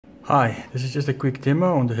Hi, this is just a quick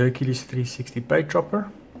demo on the Hercules360 bait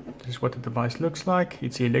dropper. This is what the device looks like.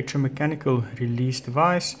 It's the Electro-Mechanical release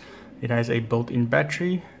device. It has a built-in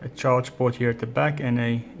battery, a charge port here at the back, and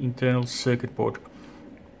an internal circuit board.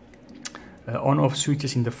 On-off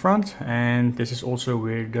switches in the front, and this is also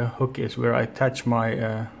where the hook is, where I attach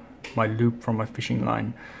my my loop from my fishing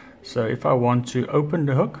line. So if I want to open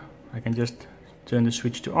the hook, I can just turn the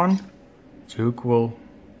switch to on. The hook will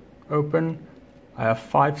open. I have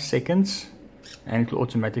 5 seconds and it will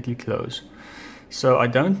automatically close. So I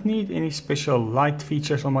don't need any special light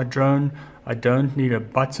features on my drone. I don't need a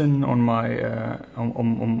button on my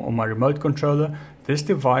on my remote controller. This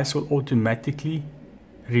device will automatically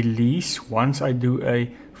release once I do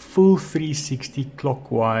a full 360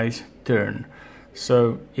 clockwise turn.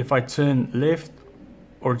 So if I turn left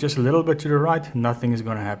or just a little bit to the right, nothing is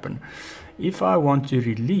going to happen. If I want to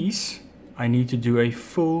release, I need to do a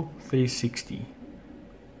full 360.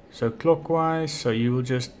 So clockwise, so you will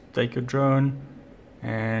just take your drone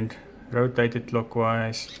and rotate it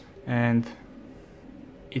clockwise and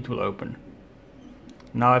it will open.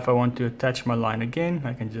 Now if I want to attach my line again,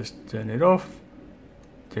 I can just turn it off,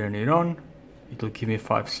 turn it on. It will give me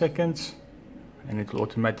 5 seconds and it will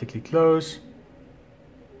automatically close.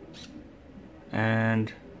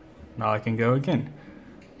 And now I can go again.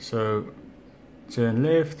 So turn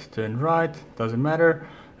left, turn right, doesn't matter.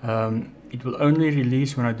 It will only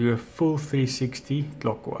release when I do a full 360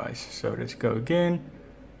 clockwise. So let's go again.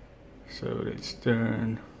 So let's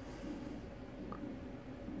turn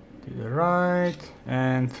to the right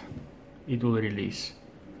and it will release.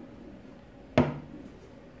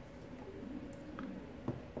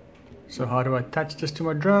 So how do I attach this to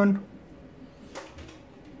my drone?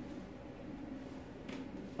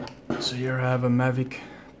 So here I have a Mavic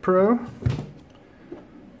Pro.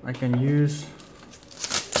 I can use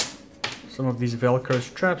some of these Velcro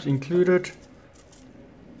straps included.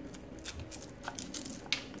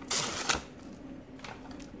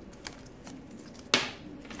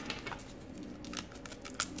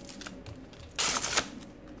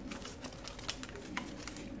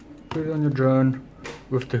 Put it on your drone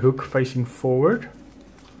with the hook facing forward.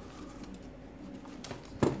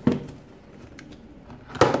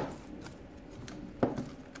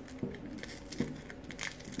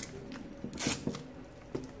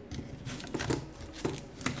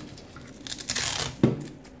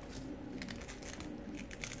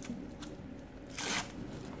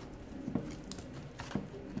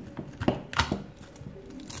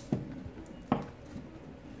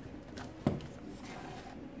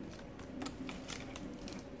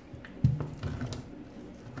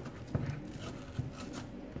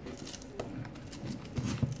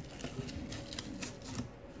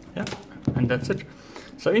 Yeah, and that's it.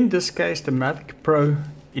 So in this case, the Mavic Pro,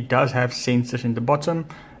 it does have sensors in the bottom,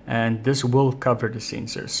 and this will cover the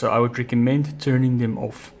sensors. So I would recommend turning them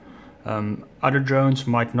off. Other drones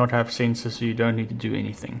might not have sensors, so you don't need to do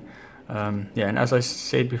anything. Yeah, and as I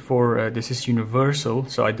said before, this is universal,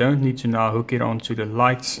 so I don't need to now hook it onto the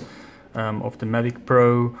lights of the Mavic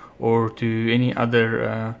Pro or to any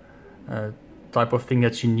other type of thing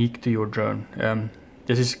that's unique to your drone.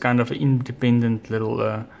 This is kind of an independent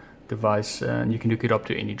little device, and you can hook it up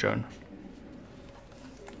to any drone.